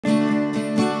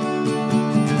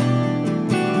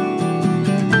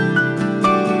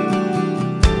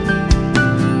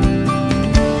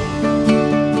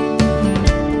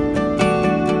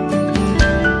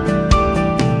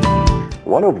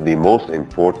One of the most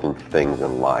important things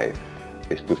in life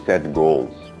is to set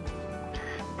goals.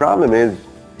 Problem is,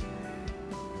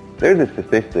 there's a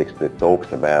statistics that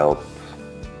talks about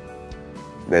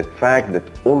the fact that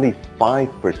only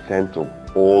 5%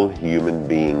 of all human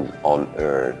beings on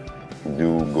earth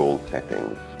do goal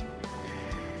settings.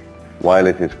 While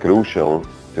it is crucial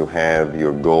to have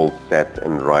your goals set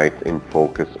and right in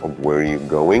focus of where you're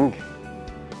going,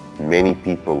 many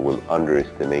people will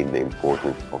underestimate the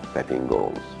importance of setting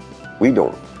goals. We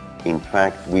don't. In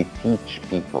fact, we teach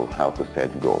people how to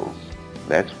set goals.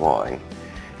 That's why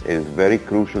it is very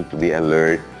crucial to be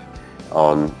alert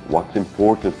on what's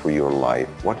important for you in life,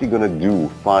 what you're going to do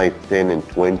 5, 10, and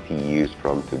 20 years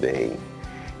from today.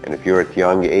 And if you're at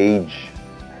young age,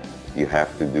 you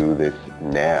have to do this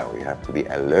now. You have to be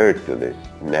alert to this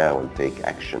now and take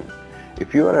action.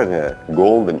 If you're at a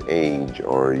golden age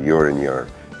or you're in your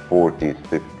 40s,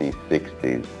 50s,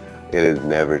 60s, it is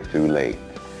never too late.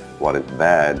 What is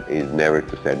bad is never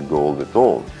to set goals at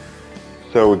all.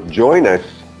 So join us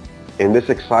in this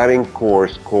exciting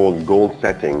course called Goal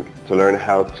Setting to learn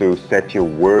how to set your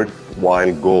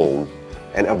worthwhile goals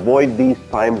and avoid these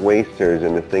time wasters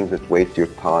and the things that waste your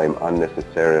time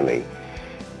unnecessarily.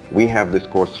 We have this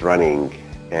course running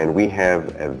and we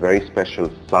have a very special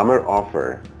summer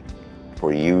offer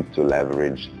for you to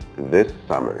leverage this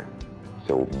summer.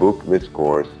 So book this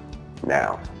course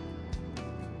now.